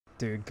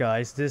Dude,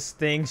 guys, this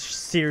thing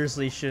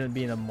seriously shouldn't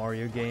be in a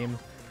Mario game.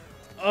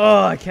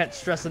 Oh, I can't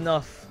stress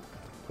enough.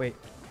 Wait.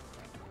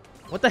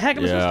 What the heck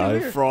am I supposed to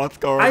do here?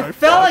 Frothgar. I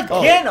fell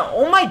again!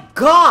 Oh my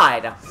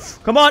god!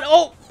 Come on!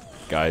 Oh!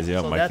 Guys, you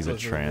know So Mikey's a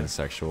that's what's really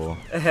transsexual.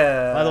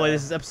 By the way,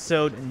 this is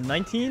episode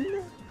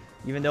 19.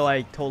 Even though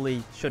I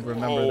totally should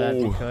remember that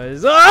Oh.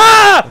 because...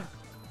 Ah!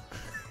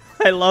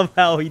 I love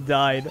how he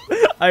died.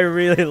 I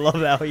really love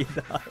how he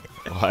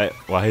died.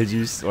 Why did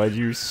you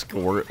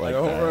squirt like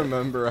that? I don't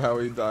remember how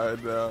he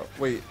died now.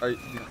 Wait,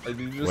 did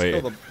you just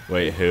kill the...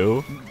 Wait,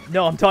 who?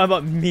 No, I'm talking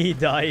about me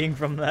dying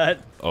from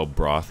that. Oh,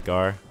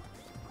 Brothgar.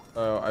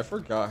 Oh, I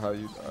forgot how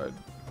you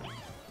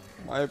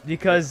died.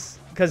 Because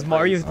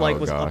Mario like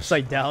was gosh.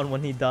 upside down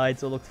when he died,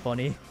 so it looked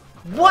funny.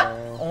 What?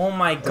 Oh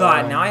my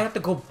god, now I have to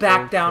go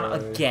back down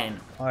again.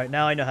 Alright,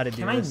 now I know how to do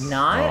Can I this. Oh,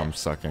 not? I'm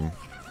sucking.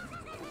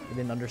 I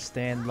didn't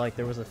understand, like,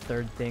 there was a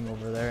third thing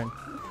over there, and...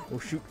 Oh,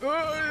 shoot. Oh,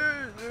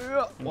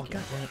 god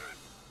damn it.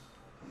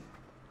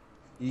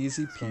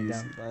 Easy Slow down.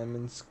 peasy,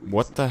 lemon squeeze.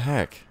 What the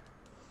heck?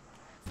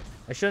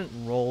 I shouldn't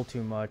roll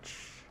too much,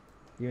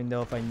 even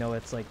though if I know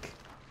it's, like,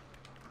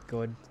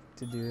 good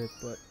to do it,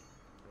 but...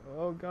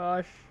 Oh,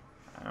 gosh.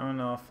 I don't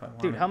know if I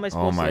want Dude, how am I Oh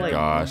supposed to, my like...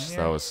 gosh, here?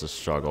 that was a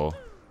struggle.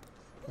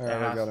 Alright,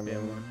 I got a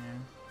moon.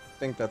 I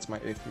think that's my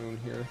 8th moon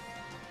here.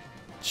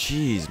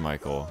 Jeez,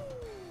 Michael.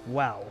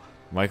 Wow.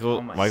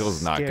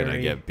 Michael's not gonna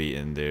Scary. get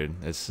beaten, dude.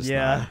 It's just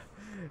Yeah. not.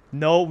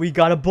 No, we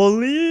gotta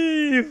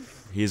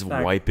believe! He's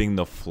wiping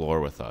the floor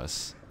with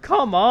us.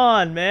 Come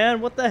on,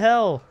 man. What the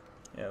hell?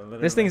 Yeah, literally.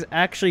 This thing's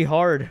actually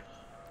hard.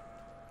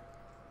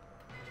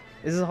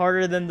 This is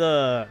harder than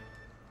the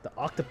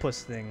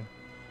octopus thing.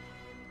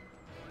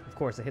 Of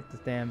course, I hit the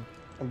damn...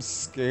 I'm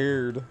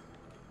scared.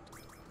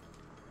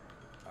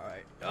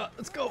 Alright,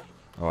 let's go.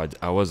 Oh,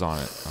 I was on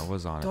it. I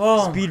was on it.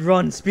 Oh, Speed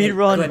run, speed Thank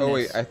run. goodness. Oh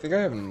wait, I think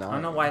I have 9. I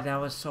don't know why that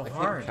was so I can't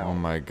hard. count. Oh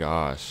my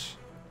gosh.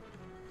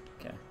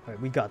 Okay.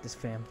 Alright, we got this,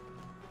 fam.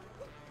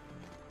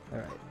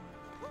 Alright.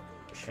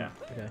 Yeah.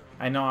 Okay.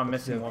 I know I'm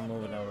missing So- one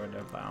move over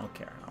there, but I don't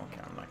care. I don't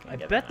care. I'm not gonna I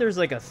get bet that. there's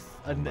like Oh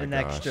my an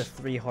extra gosh.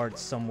 3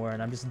 hearts somewhere,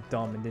 and I'm just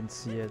dumb and didn't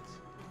see it.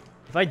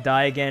 If I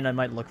die again, I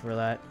might look for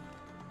that.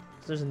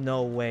 There's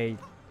no way.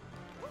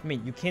 I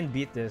mean, you can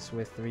beat this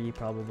with 3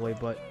 probably,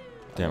 but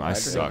Damn, I I'm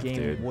sure suck, the game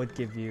dude. would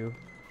give you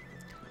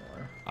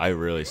more. I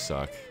really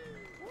suck.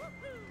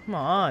 Come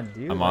on,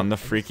 dude. I'm on the I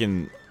just-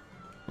 freaking...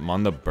 I'm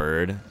on the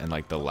bird and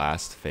like the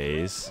last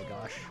phase. Oh my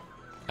gosh.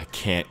 I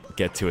can't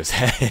get to his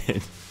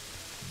head.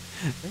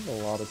 I think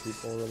a lot of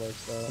people were like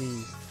that.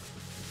 Jeez.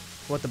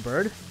 What, the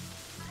bird?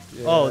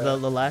 Yeah. Oh,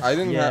 the last. I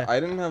didn't yeah. I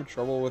didn't have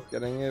trouble with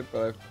getting it,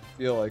 but I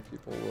feel like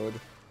people would.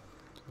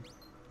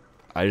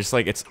 I just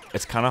like it's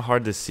kind of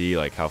hard to see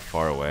like how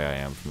far away I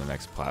am from the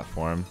next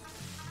platform.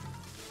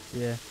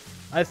 Yeah.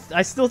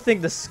 I still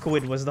think the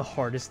squid was the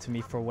hardest to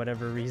me for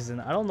whatever reason.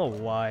 I don't know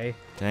why.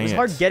 Dang It was it.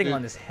 hard getting Dude.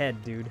 on his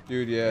head, dude.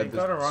 Dude, yeah, You go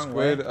the the wrong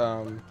squid. way.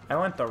 I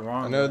went the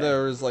wrong I know way.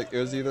 there was like it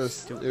was either it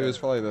Stupid. was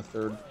probably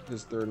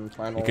his third and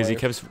final. Because he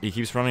life.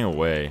 keeps running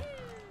away.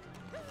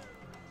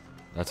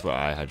 That's what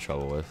I had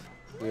trouble with.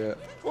 Yeah.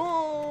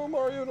 Oh,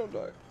 Mario, don't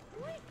die.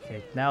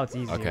 Okay, now it's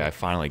easier. Okay, I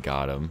finally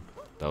got him.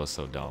 That was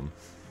so dumb.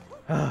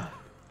 All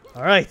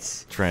right.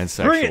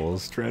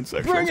 Transsexuals, Bring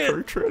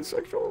it!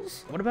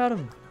 transsexuals. What about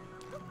him?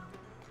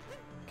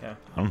 Okay.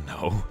 I don't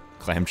know.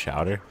 Clam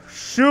chowder.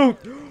 Shoot!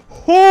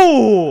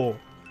 Oh!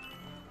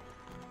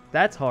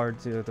 That's hard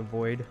to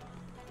avoid.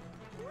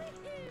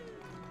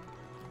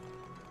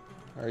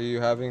 Are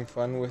you having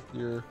fun with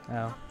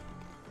Ow.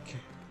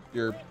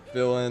 your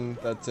villain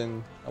that's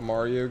in a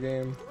Mario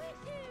game?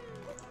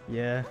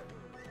 Yeah.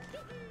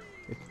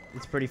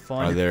 It's pretty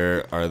fun. Are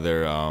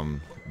there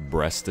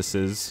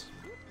breastises?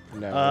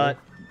 No.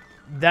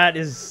 That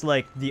is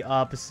like the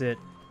opposite.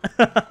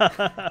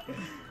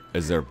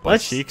 Is there butt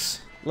Let's-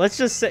 cheeks? Let's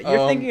just say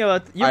you're thinking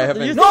about I you're haven't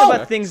thinking checked.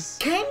 about things.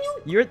 Can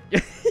you? You're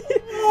you're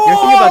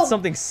thinking about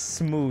something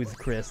smooth,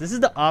 Chris. This is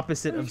the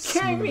opposite of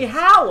Kidding smooth. me?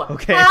 How?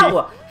 Okay.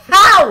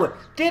 How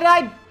did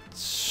I?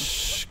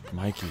 Shh,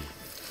 Mikey.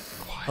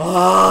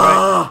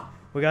 Right.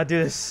 We gotta do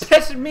this.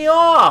 Pissed me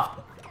off.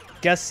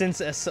 Guess since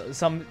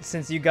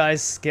since you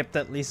guys skipped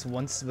at least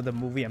once with a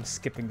movie, I'm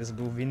skipping this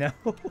movie now.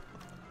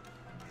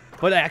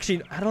 But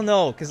actually, I don't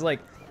know, cause like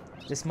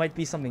this might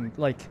be something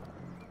like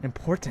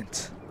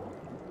important.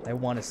 I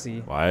want to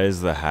see. Why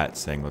is the hat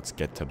saying "Let's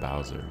get to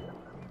Bowser"?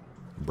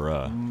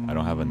 Bruh, I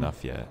don't have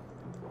enough yet.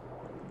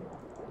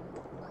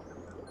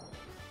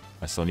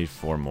 I still need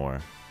 4 more.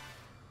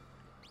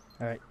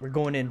 All right, we're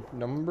going in.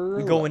 Number.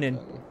 We're going in.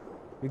 11.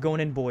 We're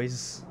going in,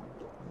 boys.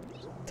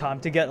 Time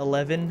to get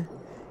 11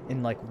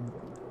 in like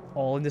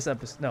all in this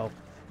episode. No,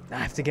 I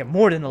have to get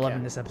more than 11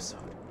 in this episode.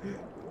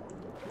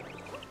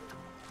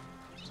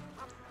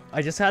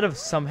 I just had to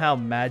somehow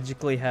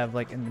magically have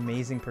like an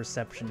amazing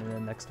perception in the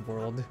next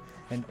world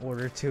in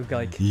order to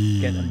like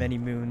get many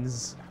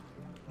moons.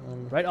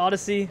 Right,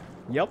 Odyssey?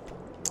 Yup.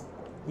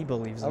 He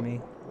believes in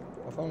me.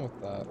 Have fun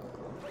with that.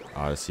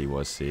 Odyssey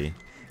was C.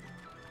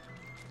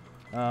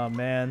 Oh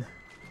man.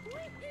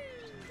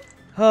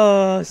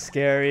 Oh,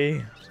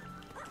 scary.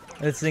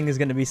 This thing is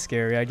gonna be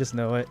scary. I just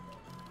know it.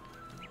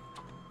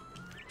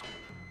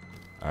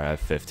 Alright, I have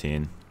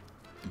 15.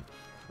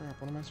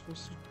 Crap, what am I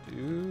supposed to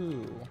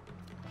do?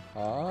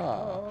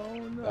 Ah,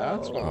 no.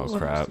 that's what I'm Oh, supposed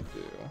crap. to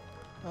do.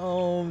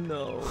 Oh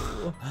no.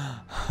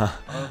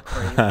 Oh,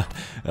 great. That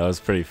was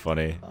pretty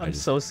funny. I'm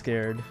so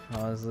scared,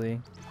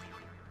 honestly.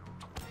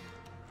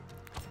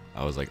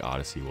 I was like,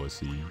 Odyssey, what's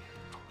he?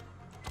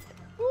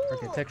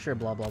 Architecture,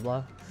 blah blah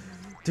blah.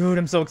 Dude,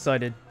 I'm so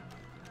excited.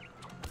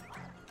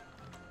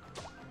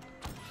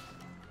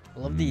 I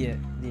love the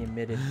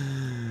emitted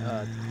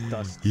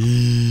dust.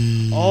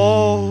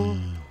 Oh,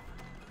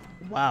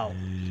 wow!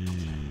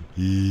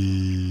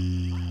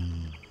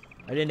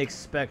 I didn't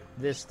expect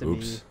this to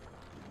be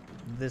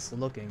this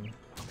looking.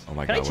 Oh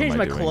my Can god, I change what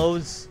my am I doing?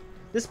 clothes?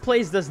 This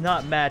place does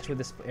not match with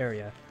this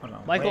area. Hold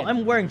on, Michael, wait.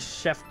 I'm wearing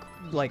chef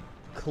like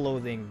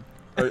clothing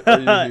Are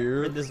you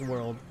here? in this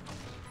world.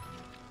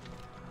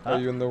 Are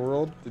you in the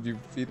world? Did you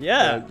feed?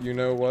 Yeah. You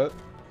know what?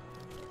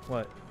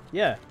 What?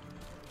 Yeah.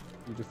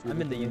 You defeated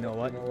I'm in the you know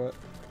what. You know what?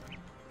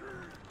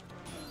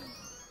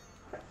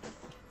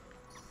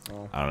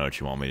 Oh. I don't know what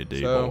you want me to do,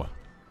 So-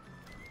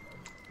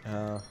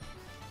 but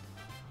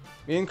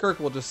Me and Kirk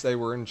will just say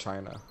we're in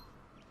China.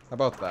 How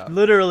about that?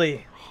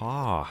 Literally.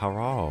 ha,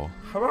 hello.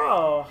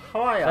 Hello,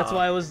 how are ya? That's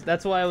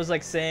why I was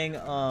like saying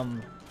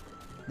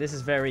this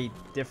is very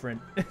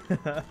different.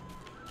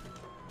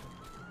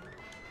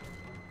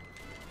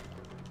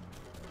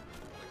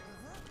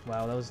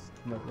 Wow, there was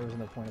no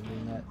point of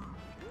doing that.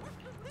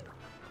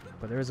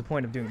 But there is a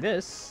point of doing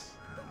this.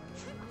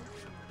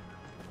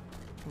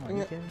 Come on, you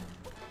Dang it. kidding?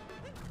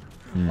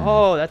 Hmm.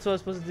 Oh, that's what I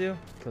was supposed to do?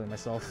 Killing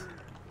myself.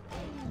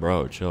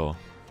 Bro, chill.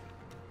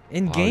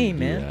 In Why would you game, do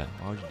man. that?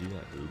 Why would you do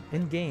that, dude?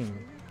 In game.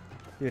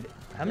 Dude,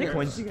 how many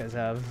coins do you guys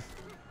have?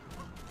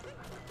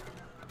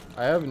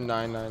 I have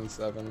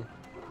 997.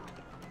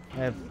 I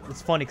have.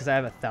 It's funny because I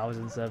have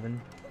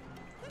 1,007.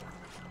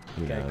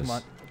 Who Okay, knows? come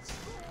on.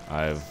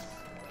 I have.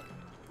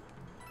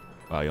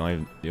 Wow, you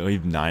only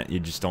have 9. You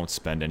just don't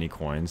spend any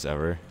coins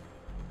ever.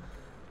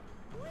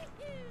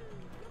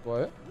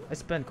 What? I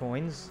spend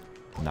coins.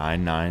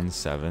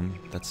 997.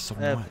 That's so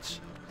I have- much.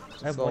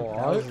 I have That's a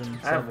lot. 1,007.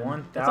 I have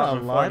That's not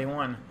a lot.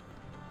 1,041.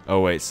 Oh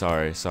wait,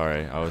 sorry.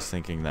 I was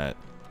thinking that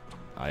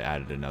I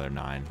added another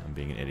 9. I'm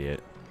being an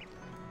idiot.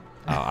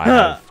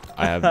 I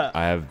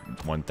have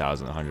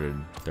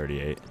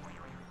 1,138.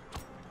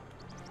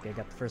 Okay, I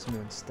got the first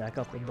moon stack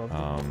up above.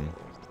 them.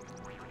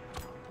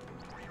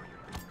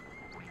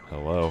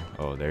 Hello.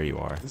 Oh, there you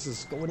are. This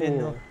is Going in.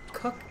 cool.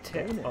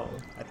 Cocktail. Going in. Oh,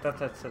 I thought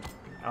that's a.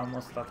 I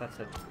almost thought that's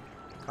a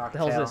What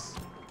cocktail. the hell's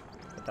this?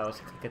 But that was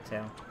a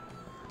cocktail.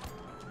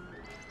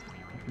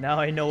 Now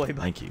I know what.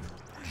 Thank you.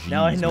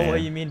 Now I Jeez, know what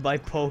man. you mean by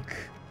poke.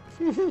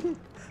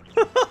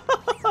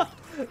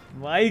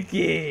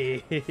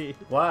 Mikey.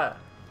 What?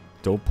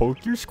 Don't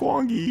poke your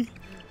squongy.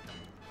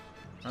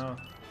 Oh.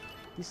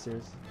 You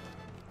serious?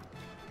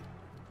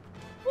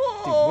 Dude,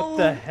 what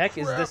the heck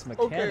is crap. this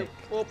mechanic? Okay,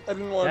 well, I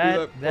didn't want to do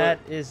that. That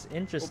but- is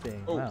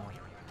interesting. Oh. Wow.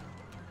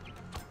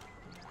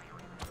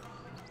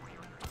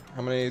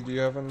 How many do you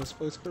have in this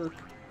place, Kirk?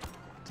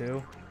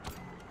 2.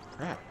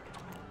 Crap.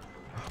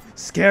 So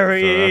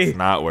Scary. that's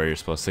not where you're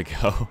supposed to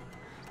go.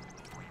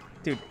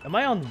 Dude, am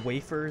I on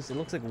wafers? It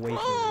looks like wafers.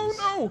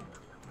 Oh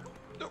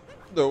no!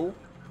 No!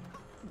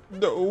 No!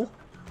 No!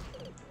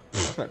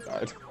 I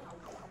died.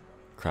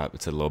 Crap,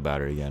 it's a low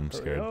battery again. I'm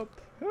Hurry scared.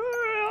 up.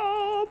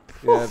 Hurry up.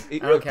 You have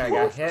 8 Okay, I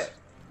got hit.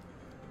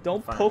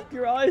 Don't Fine. poke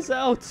your eyes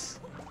out.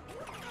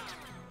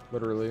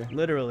 Literally.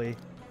 Literally.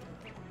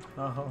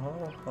 Oh, ho,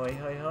 ho. Hoi,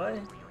 hoi, hoi.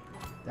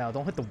 Now,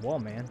 don't hit the wall,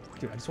 man.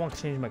 Dude, I just want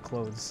to change my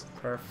clothes. I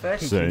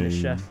Perfect. hate being the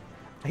Same. chef.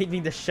 I hate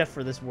being the chef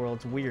for this world.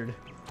 It's weird.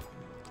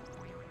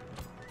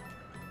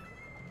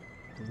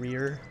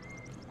 Rear.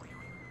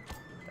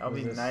 That would What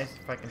be is this? nice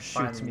if I can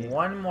Shoots find me.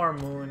 one more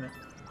moon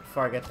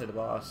before I get to the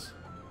boss.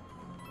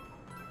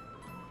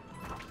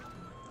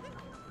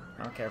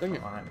 I don't care if Dang I'm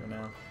it. on it right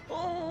now.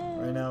 Oh!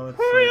 Right now it's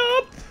Hurry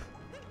like, up!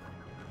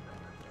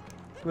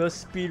 We'll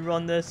speed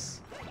run this.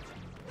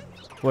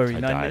 What are we, I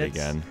 9 died minutes?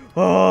 again.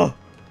 Oh!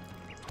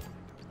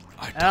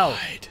 I Ow.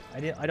 died.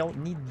 I don't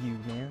need you,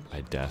 man.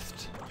 I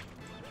deathed.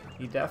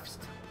 you defst?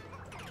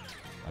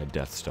 I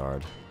death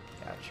starred.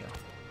 Gotcha.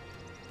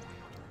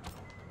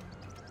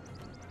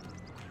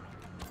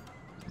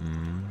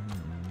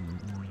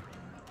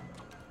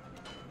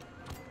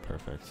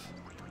 Perfect.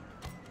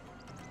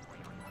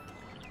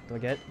 Do I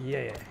get?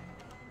 Yeah.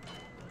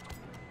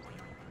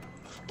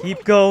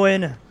 Keep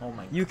going. Oh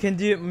my You can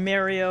do it,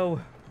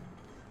 Mario.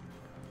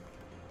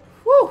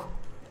 Woo!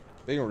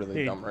 Being really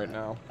Dude, dumb right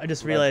now. I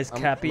just I'm realized about-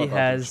 I'm Cappy about to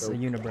has a choke.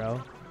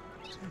 unibrow.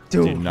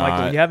 Do Dude, Michael,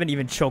 not- you haven't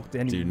even choked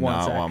any Do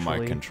once, not want my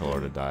actually.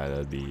 controller to die.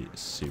 That'd be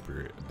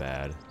super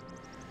bad.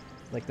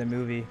 Like the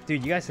movie.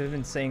 Dude, you guys have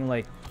been saying,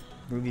 like,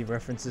 movie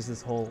references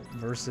this whole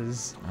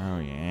Versus. Oh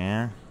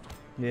yeah.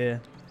 Yeah.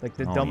 Like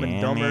the Oh, Dumb and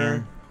yeah, Dumber.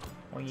 man.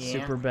 Oh yeah.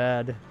 Super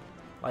bad.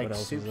 like What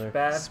else is soup's there?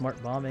 bad.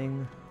 Smart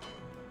bombing.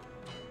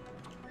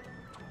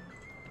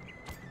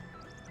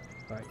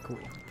 Alright, cool.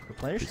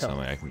 Replenish Please tell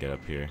health. me I can get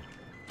up here.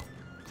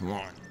 Come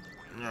on.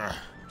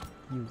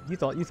 You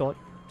thought.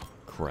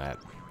 Crap.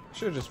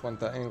 Should have just went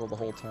that angle the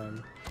whole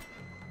time.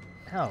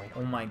 How?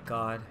 Oh my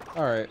god.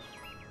 Alright.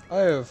 I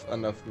have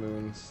enough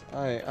moons.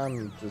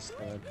 I'm just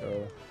gonna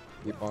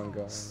keep on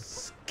going.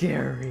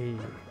 Scary.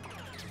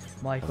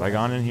 Michael. Have I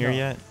gone in here No.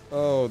 yet?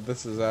 Oh,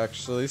 this is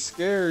actually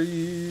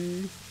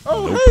scary.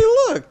 Oh,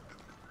 hey, look!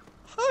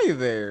 Hi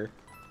there.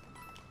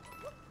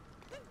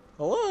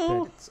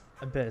 Hello?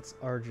 I bet it's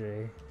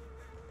RJ.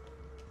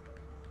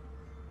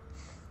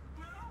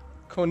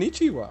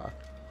 Konnichiwa.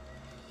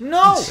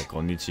 No!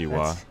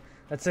 Konnichiwa.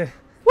 That's a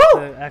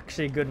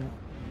actually good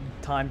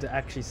time to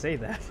actually say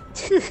that.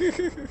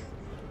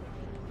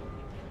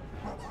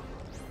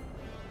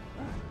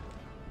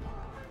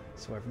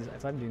 Swear,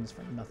 if I'm doing this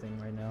for nothing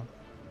right now.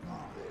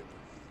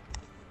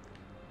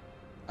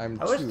 I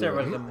wish there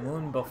was a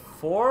moon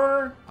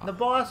before the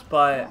boss,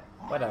 but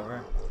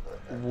whatever.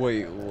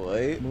 Wait,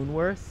 what?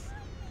 Moonworth?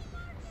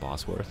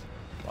 Bossworth.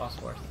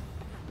 Bossworth.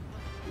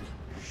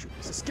 Shoot,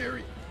 this is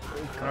scary.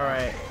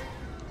 Alright.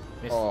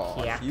 Oh,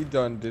 he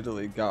done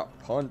diddly got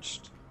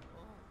punched.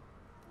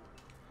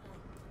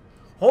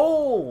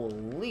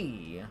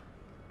 Holy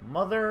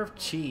mother of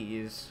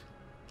cheese.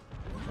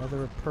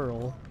 Mother of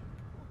pearl.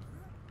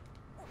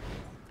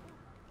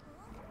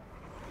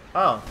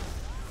 Oh.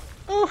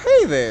 Oh,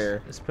 hey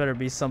there. This better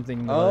be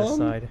something on the other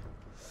side.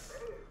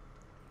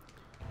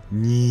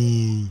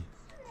 Nee.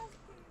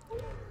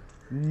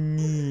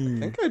 I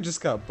think I just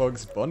got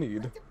Bugs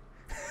Bunnied.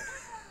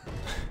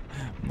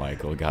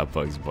 Michael got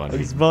Bugs Bunny.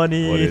 Bugs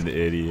Bunny. What an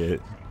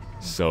idiot.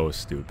 So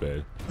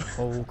stupid.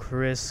 Oh,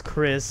 Chris,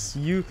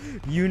 you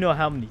know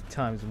how many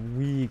times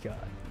we got.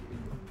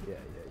 Yeah.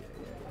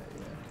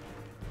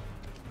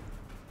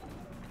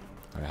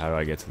 Alright, how do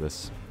I get to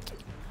this?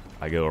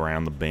 I go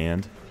around the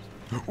bend.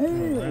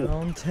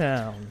 Around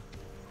town.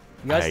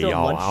 You guys Hey still in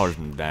y'all, lunch? I was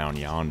from down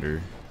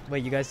yonder.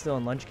 Wait, you guys still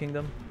in Lunch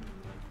Kingdom?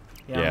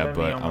 Yeah,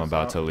 but I'm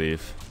about to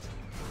leave.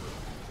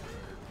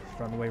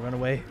 Run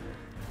away.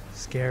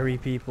 Scary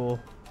people.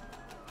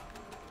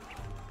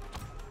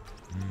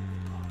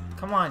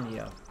 Come on,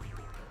 yo.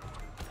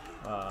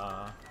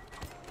 Oh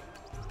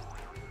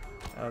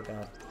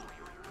god.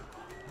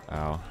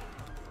 Ow.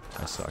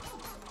 I suck.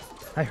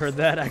 I heard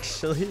that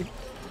actually.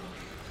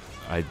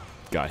 I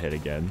got hit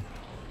again.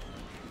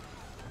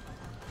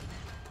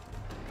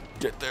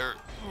 Get there.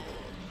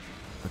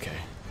 Okay.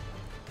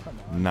 Come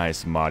on.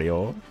 Nice,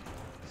 Mario.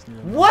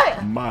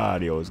 What?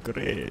 Mario's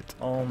great.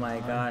 Oh my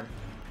god.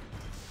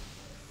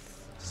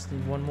 Just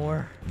need one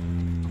more.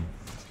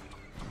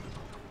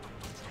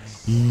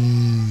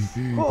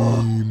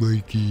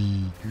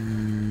 Mikey.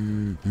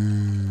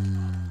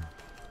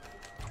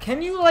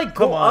 Can you like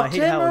Come go on, I up hate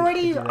to him how he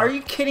already? did that. Are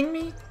you kidding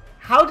me?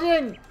 How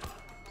did I...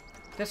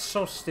 That's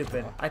so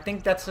stupid. I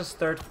think that's his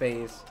third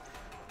phase.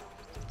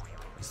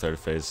 This third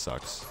phase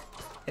sucks.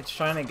 It's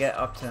trying to get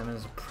up to him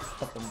is a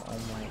problem. Oh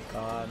my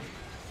god.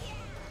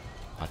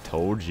 I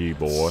told you,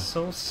 boy.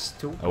 So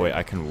stupid. Oh wait,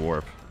 I can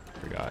warp.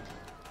 Forgot.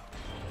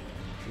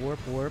 Warp.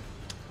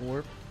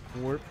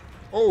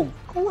 Oh,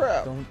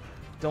 crap.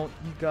 Don't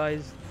you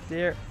guys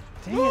dare.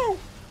 Dang No. it.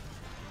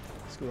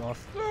 Screw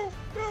off. No.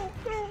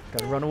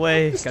 Gotta run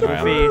away. Gotta go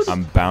Alright, fish.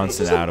 I'm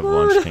bouncing out of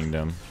Lunch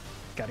Kingdom.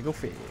 Gotta go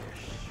fish.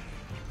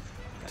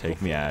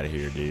 Take me out of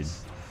here, dude.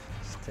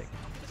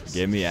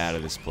 Get me out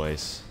of this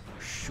place.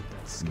 Shoot,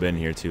 that's Been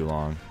here too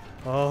long.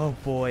 Oh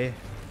boy.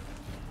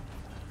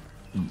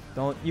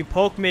 Don't you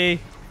poke me.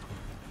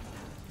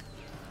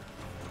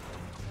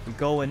 You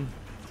going.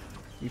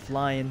 You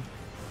flying.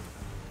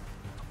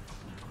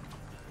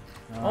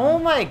 Oh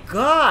my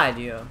god,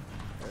 yo.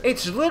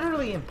 It's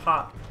literally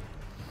impossible.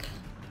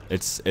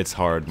 It's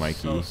hard,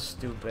 Mikey. So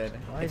stupid.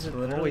 Why It's is it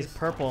literally... always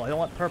purple? I don't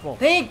want purple.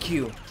 Thank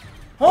you.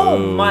 Oh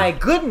Ooh. my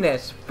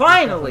goodness. One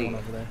Finally.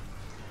 over there.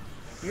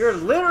 You're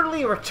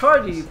literally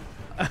retarded.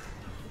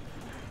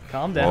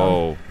 Calm down.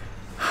 Oh.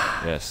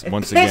 Yes, It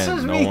once pisses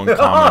again, no me one off.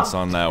 comments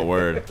on that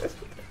word.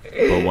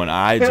 But when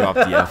I drop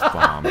the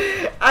F-bomb,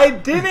 I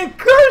didn't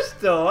curse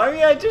though. I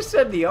mean, I just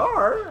said the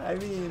R. I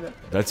mean...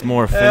 that's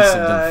more offensive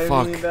than I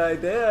fuck. mean, I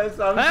did.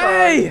 I'm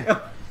Hey!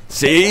 sorry.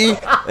 See?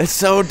 It's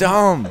so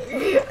dumb.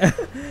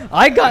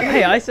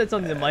 Hey, I said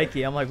something to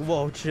Mikey. I'm like,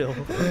 whoa, chill.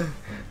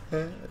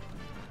 I'm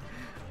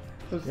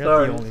You're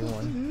sorry. not the only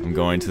one. I'm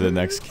going to the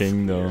next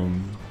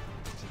kingdom.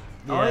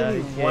 I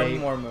need yay. one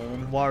more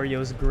moon.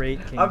 Wario's great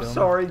kingdom. I'm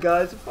sorry,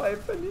 guys, if I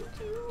offended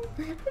you.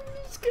 I'm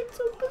just getting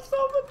so pissed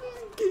off at this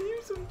game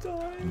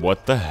sometimes.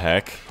 What the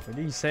heck? What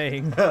are you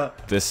saying?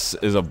 This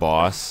is a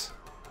boss?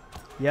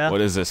 Yeah. What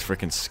is this,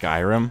 freaking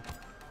Skyrim?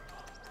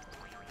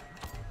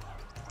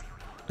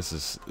 This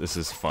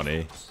is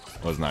funny.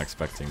 I was not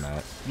expecting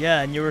that.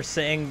 Yeah, and you were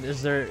saying,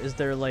 is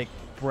there like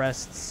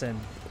breasts and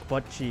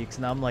butt cheeks?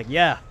 And I'm like,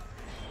 yeah,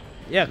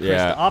 Chris,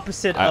 the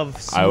opposite of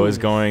smooth. I was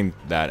going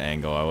that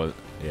angle.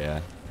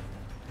 Yeah.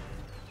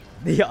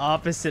 The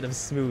opposite of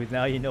smooth.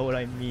 Now you know what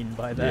I mean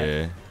by that.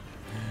 Yeah.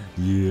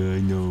 Yeah,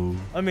 I know.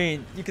 I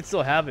mean, you could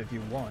still have it if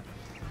you want.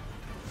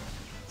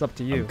 It's up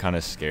to you. I'm kind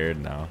of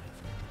scared now.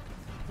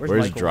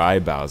 Where's Michael? Dry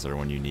Bowser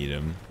when you need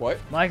him? What?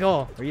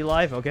 Michael, are you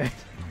live? Okay.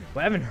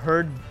 Well, I haven't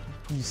heard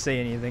you say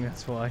anything.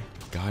 That's why.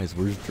 Guys,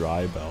 where's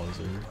Dry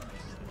Bowser?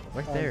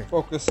 Right I'm there.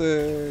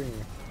 focusing.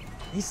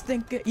 He's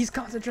thinking. He's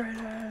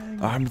concentrating.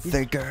 I'm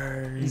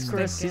thinking. He's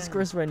Chris. He's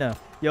Chris right now.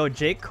 Yo,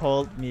 Jake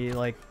called me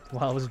like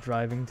while I was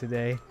driving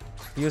today.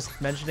 He was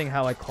mentioning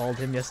how I called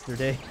him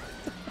yesterday.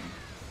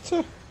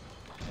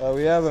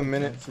 We have a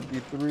minute for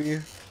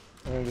B3.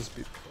 I'm gonna just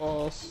beat the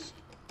boss.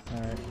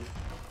 Alright.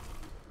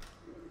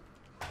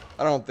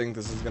 I don't think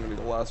this is gonna be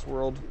the last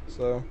world,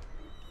 so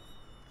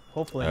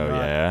Hopefully Oh not.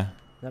 yeah.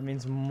 That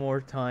means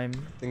more time.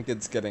 I think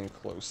it's getting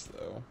close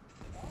though.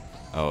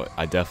 Oh,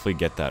 I definitely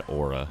get that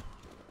aura.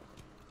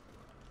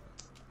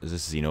 Is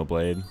this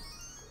Xenoblade?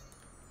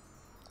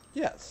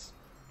 Yes.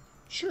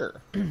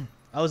 Sure.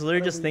 I was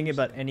literally just thinking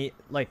about any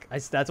like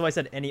that's why I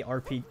said any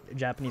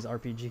Japanese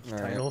RPG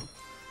Alright. title.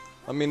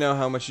 Let me know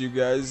how much you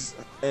guys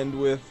end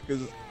with,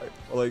 cause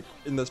like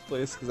in this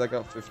place, cause I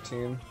got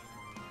 15.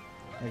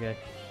 Okay.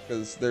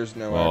 Cause there's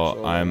no Well,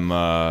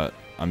 actual.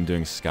 I'm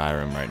doing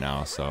Skyrim right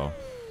now, so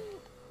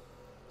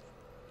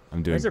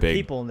I'm doing Where's there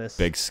people in this?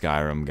 big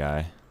Skyrim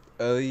guy.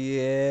 Oh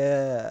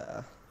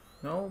yeah.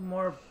 No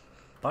more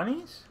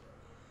bunnies?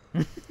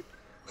 And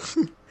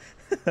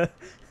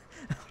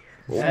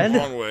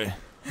Wrong way.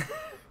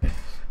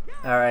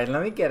 Alright,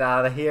 let me get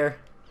out of here.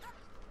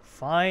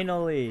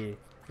 finally.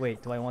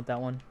 Wait, do I want that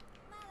one?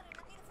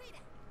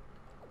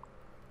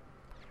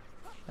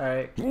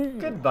 Alright,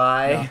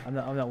 goodbye.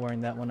 No, I'm not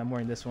wearing that one. I'm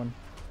wearing this one.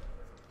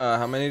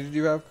 How many did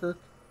you have, Kirk?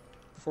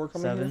 Before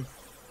coming 7. here?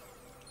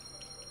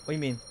 What do you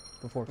mean?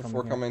 Before coming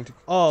Before here? coming to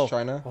Oh.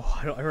 China? Oh,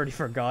 I already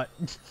forgot.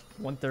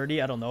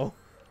 130? I don't know.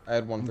 I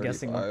had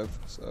guessing 135,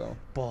 so.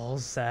 Ball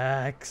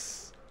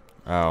sacks.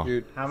 Oh,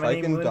 Dude, How if many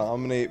I can moves?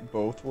 dominate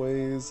both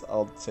ways,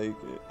 I'll take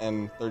it.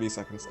 And 30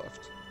 seconds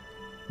left.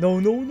 No,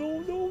 no, no,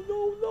 no,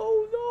 no,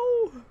 no,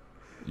 no.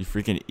 you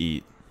freaking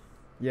eat.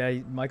 Yeah,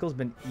 Michael's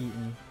been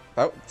eating.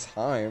 About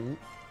time.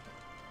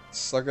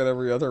 Suck at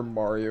every other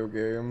Mario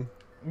game.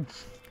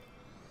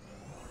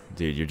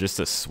 Dude, you're just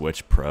a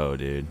Switch pro,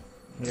 dude.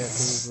 Yeah,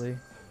 seriously.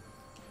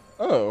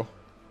 Oh.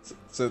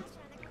 So,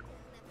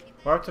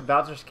 We're up to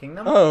Bowser's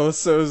Kingdom?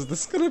 so is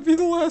this gonna be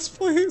the last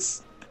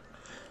place?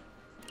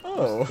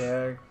 Oh.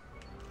 There.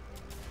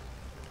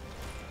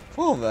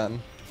 Well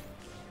then.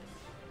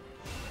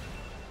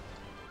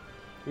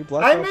 We I'm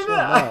blacked in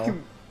out it!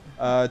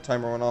 now.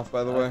 Timer went off,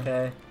 by the way.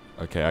 Okay.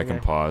 Okay, I can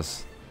Okay.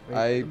 pause. Wait,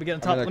 I let me get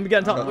on top. Let me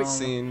get on top. Wait.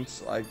 Scene,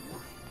 so I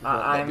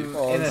I'm in a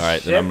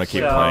Alright, ship, then I'm gonna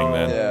keep playing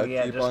then. so,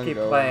 Yeah, keep just on keep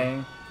going.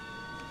 playing.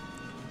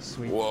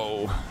 Sweet.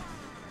 Whoa.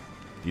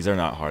 These are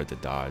not hard to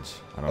dodge.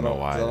 I don't know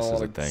why this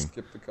is a thing.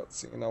 Skip the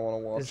cutscene. I want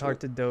to watch It's hard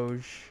it. to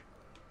doge.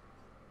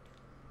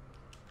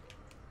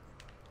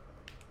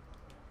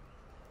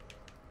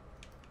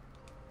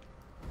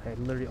 I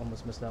literally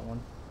almost missed that one.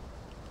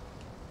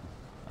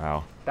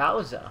 Ow.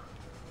 Bowser.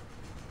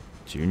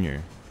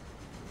 Junior.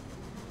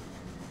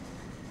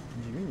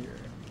 Junior.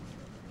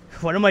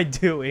 What am I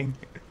doing?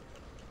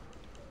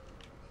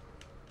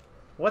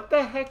 What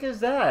the heck is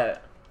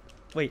that?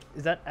 Wait,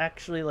 is that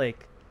actually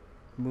like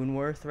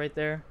Moonworth right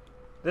there?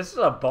 This is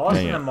a boss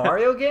Dang in a it.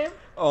 Mario game?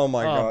 Oh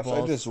my Oh, gosh! I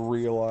balls. just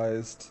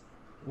realized.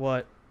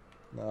 What?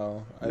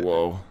 No.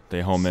 Whoa.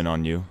 They home in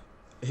on you.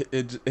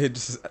 It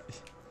just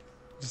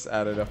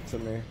added up to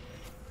me.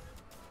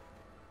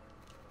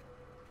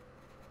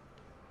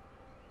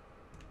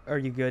 Are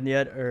you good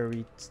yet, or are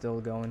we still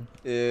going?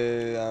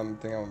 Yeah,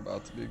 I think I'm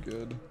about to be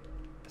good.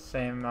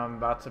 Same, I'm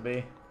about to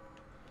be.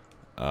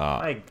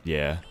 Like,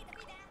 Yeah.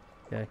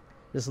 Okay.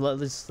 Just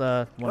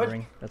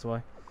wondering. That's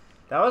why.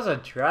 that was a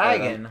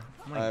dragon.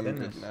 Oh my I'm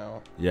goodness. good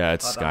now. Yeah,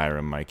 it's Hold on.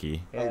 Skyrim,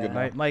 Mikey. Yeah, I'm good All now.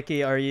 right,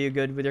 Mikey, are you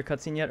good with your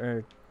cutscene yet,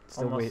 or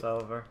still almost wait?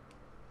 over.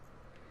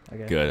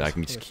 Okay. Good, I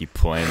can just keep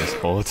playing this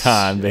whole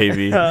time,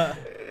 baby.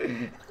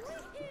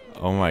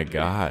 Oh my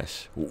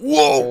gosh.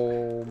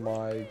 Whoa! Oh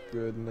my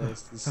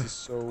goodness! This is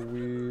so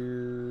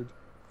weird.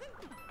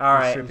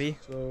 Alright. Trippy.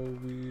 So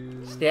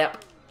weird.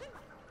 Yep.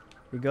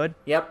 You good?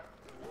 Yep.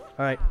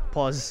 All right.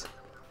 Pause.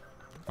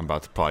 I'm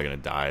probably gonna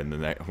die in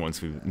the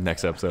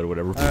next episode or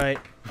whatever. All right.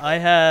 I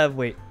have.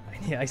 Wait.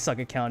 I suck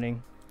at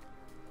counting.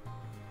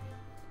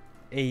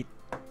 8.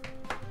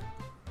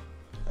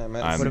 I'm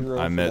at 0 for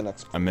the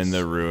next I'm in the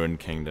place. Ruined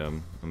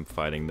Kingdom. I'm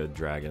fighting the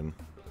dragon.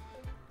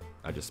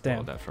 I just spoiled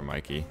Damn. that for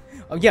Mikey.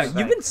 Oh yeah,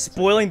 you've been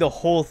spoiling the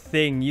whole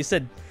thing. You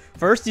said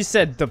first you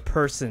said the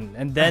person,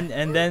 and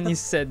then you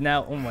said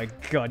now. Oh my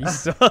god, you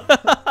so.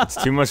 It's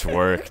too much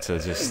work to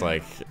just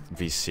like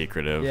be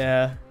secretive.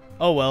 Yeah.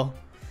 Oh well.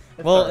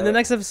 It's Well, in the alright.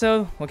 next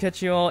episode, we'll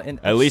catch you all in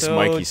At least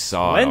episode Mikey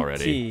saw it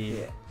already. 20.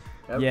 Yeah.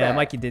 Yeah, Okay.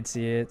 Mikey did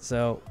see it.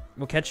 So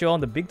we'll catch you all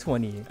in the big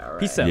 20. Alright.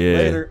 Peace out. Yeah.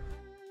 Later.